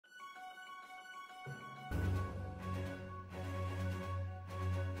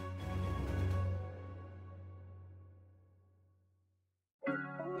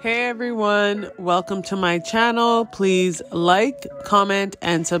Hey everyone, welcome to my channel. Please like, comment,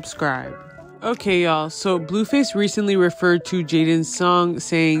 and subscribe. Okay y'all, so Blueface recently referred to Jaidyn's song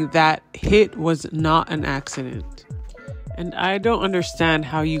saying that hit was not an accident. And I don't understand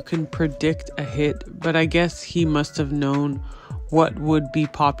how you can predict a hit, but I guess he must have known what would be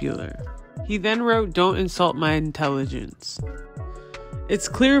popular. He then wrote, "Don't insult my intelligence." It's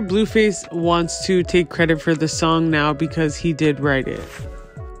clear Blueface wants to take credit for the song now because he did write it.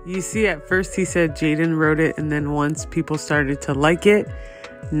 You see, at first he said Jaidyn wrote it, and then once people started to like it,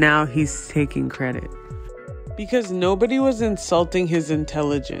 now he's taking credit. Because nobody was insulting his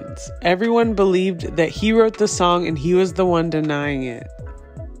intelligence. Everyone believed that he wrote the song and he was the one denying it.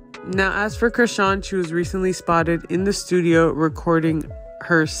 Now, as for Chrisean, she was recently spotted in the studio recording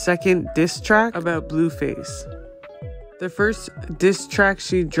her second diss track about Blueface. The first diss track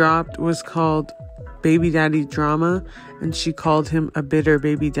she dropped was called Baby Daddy Drama, and she called him a bitter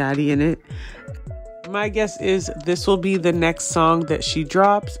baby daddy in it. My guess is this will be the next song that she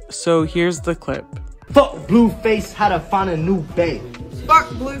drops, so here's the clip. Fuck Blueface, had to find a new babe. Fuck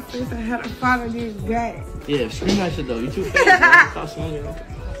Blueface, I had to find a new babe. Yeah, scream that shit though, you too fast. Stop smoking, okay.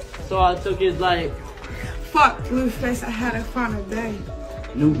 So I took it like, fuck Blueface, I had to find a babe.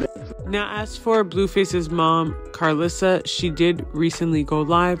 New babe. Now, as for Blueface's mom, Carlissa, she did recently go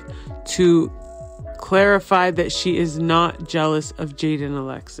live to clarify that she is not jealous of Jaidyn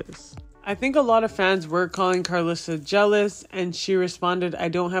Alexis. I think a lot of fans were calling Carlissa jealous, and she responded, "I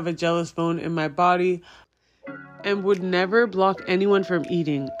don't have a jealous bone in my body and would never block anyone from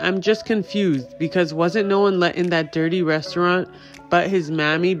eating. I'm just confused because wasn't no one let in that dirty restaurant but his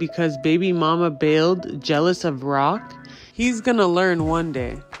mammy because baby mama bailed, jealous of Rock? He's gonna learn one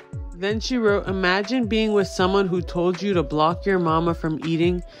day." Then she wrote, "Imagine being with someone who told you to block your mama from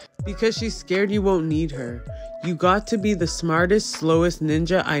eating because she's scared you won't need her. You got to be the smartest, slowest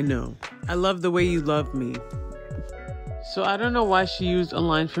ninja I know. I love the way you love me." So I don't know why she used a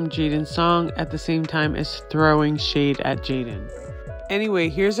line from Jaidyn's song at the same time as throwing shade at Jaidyn. Anyway,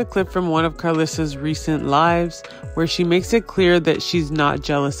 here's a clip from one of Carlissa's recent lives where she makes it clear that she's not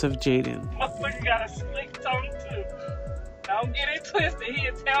jealous of Jaidyn. Motherfucker got a slick tongue too. Don't get it twisted.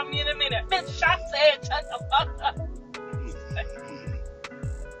 He'll tell me in a minute. Bitch, I said shut the fuck up.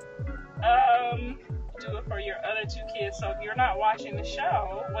 Do it for your other two kids. So if you're not watching the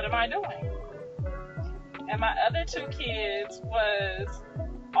show, what am I doing? And my other two kids was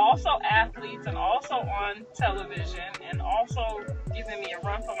also athletes and also on television and also giving me a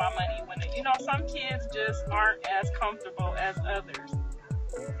run for my money when, you know, some kids just aren't as comfortable as others.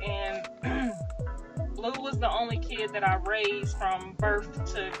 And Blue was the only kid that I raised from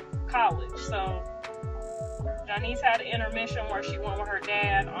birth to college. So Jaidyns had an intermission where she went with her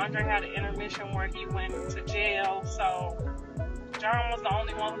dad. Andre had an intermission where he went to jail. So John was the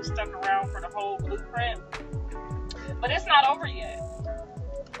only one who stuck around for the whole blueprint. But it's not over yet.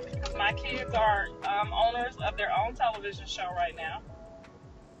 My kids are owners of their own television show right now.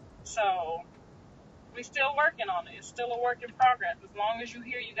 So we're still working on it. It's still a work in progress. As long as you're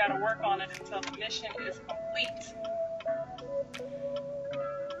here, you got to work on it until the mission is complete.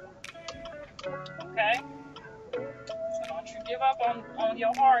 Okay? So don't you give up on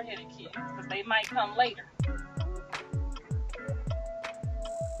your hard-headed kids, because they might come later.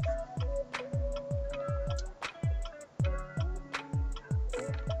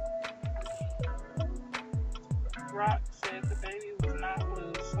 Rock said the baby was not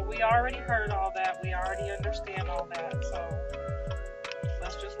Blue. So we already heard all that. We already understand all that. So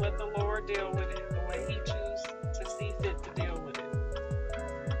let's just let the Lord deal with it the way He chooses to see fit to deal with it.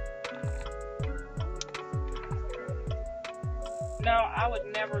 No, I would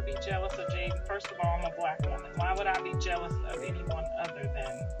never be jealous of Jaidyn. First of all, I'm a black woman. Why would I be jealous of anyone other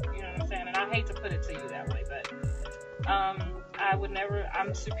than, you know what I'm saying? And I hate to put it to you that way, but I would never,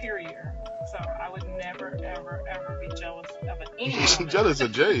 I'm superior. So I would never, ever, ever be jealous of anyone. Jealous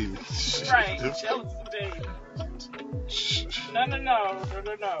of Jay. Right, jealous of Jaidyn. No.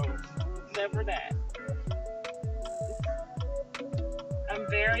 Never that. I'm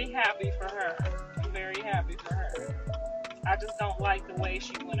very happy for her. I just don't like the way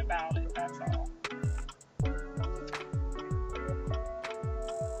she went about it, that's all.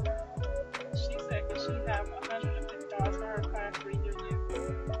 She said, could she have $150 for her class reunion?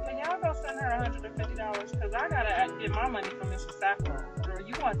 Can y'all go send her $150? Because I gotta get my money from Mr. Sappho. Girl,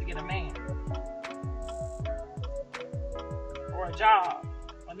 you want to get a man. Or a job.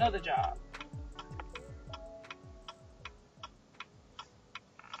 Another job.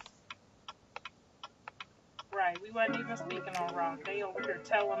 Right. right. We wasn't even speaking on Rock. They over here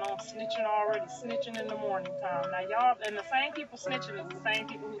telling on snitching already, snitching in the morning time. Now y'all, and the same people snitching is the same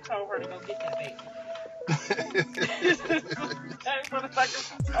people who told her to go get that baby. That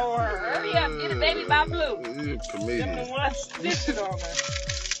motherfucker who told her, hurry up, get a baby by Blue. You're a comedian. Them the ones snitching on her.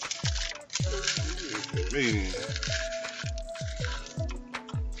 You're a comedian.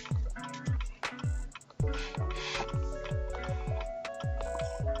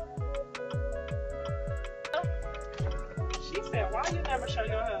 Why you never show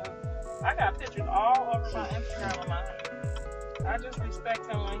your husband? I got pictures all over my Instagram of my husband. I just respect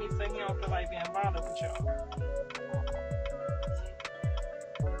him when he say he don't feel like being bothered with y'all.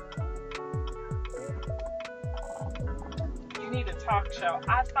 You need a talk show.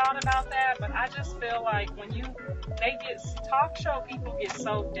 I thought about that, but I just feel like when talk show people get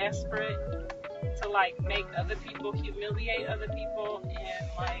so desperate to like make other people humiliate other people and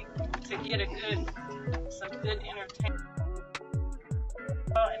like to get some good entertainment.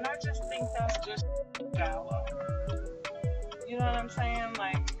 And I just think that's just shallow. You know what I'm saying?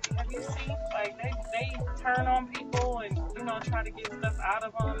 Like, have you seen, like, they turn on people and, you know, try to get stuff out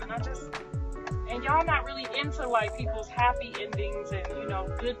of them. And y'all not really into, like, people's happy endings and, you know,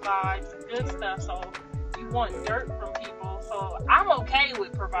 good vibes and good stuff. So you want dirt from people. So I'm okay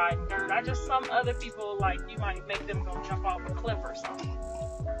with providing dirt. Some other people, like, you might make them go jump off a cliff or something.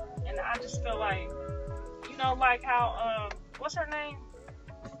 And I just feel like, you know, like how, what's her name?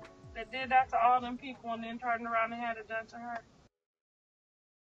 That did that to all them people and then turned around and had it done to her.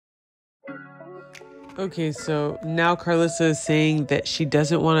 Okay, so now Karlissa is saying that she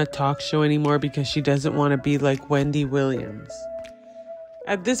doesn't want a talk show anymore because she doesn't want to be like Wendy Williams.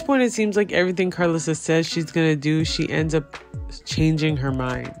 At this point, it seems like everything Karlissa says she's going to do, she ends up changing her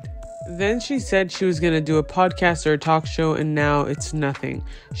mind. Then she said she was going to do a podcast or a talk show, and now it's nothing.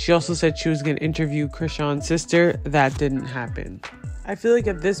 She also said she was going to interview Chrisean's sister. That didn't happen. I feel like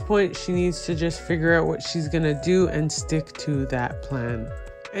at this point, she needs to just figure out what she's going to do and stick to that plan.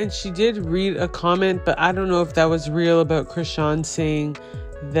 And she did read a comment, but I don't know if that was real, about Chrisean saying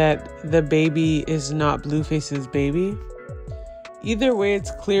that the baby is not Blueface's baby. Either way,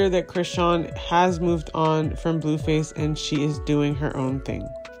 it's clear that Chrisean has moved on from Blueface and she is doing her own thing.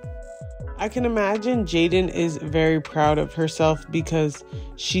 I can imagine Jaidyn is very proud of herself because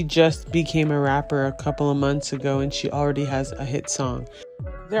she just became a rapper a couple of months ago and she already has a hit song.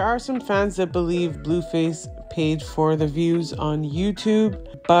 There are some fans that believe Blueface paid for the views on YouTube,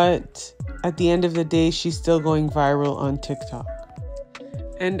 but at the end of the day, she's still going viral on TikTok.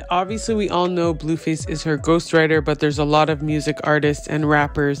 And obviously we all know Blueface is her ghostwriter, but there's a lot of music artists and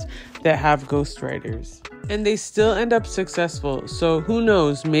rappers that have ghostwriters. And they still end up successful, so who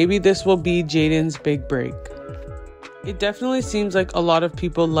knows, maybe this will be Jaidyn's big break. It definitely seems like a lot of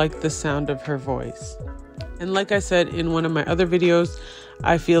people like the sound of her voice. And like I said in one of my other videos,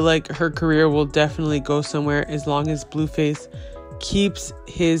 I feel like her career will definitely go somewhere as long as Blueface keeps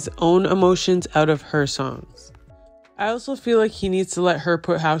his own emotions out of her songs. I also feel like he needs to let her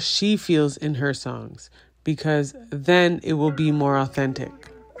put how she feels in her songs, because then it will be more authentic.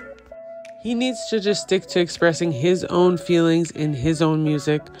 He needs to just stick to expressing his own feelings in his own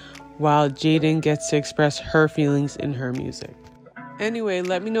music, while Jaidyn gets to express her feelings in her music. Anyway,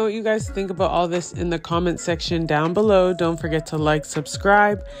 let me know what you guys think about all this in the comment section down below. Don't forget to like,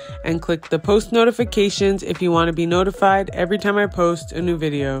 subscribe, and click the post notifications if you want to be notified every time I post a new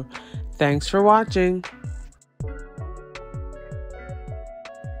video. Thanks for watching.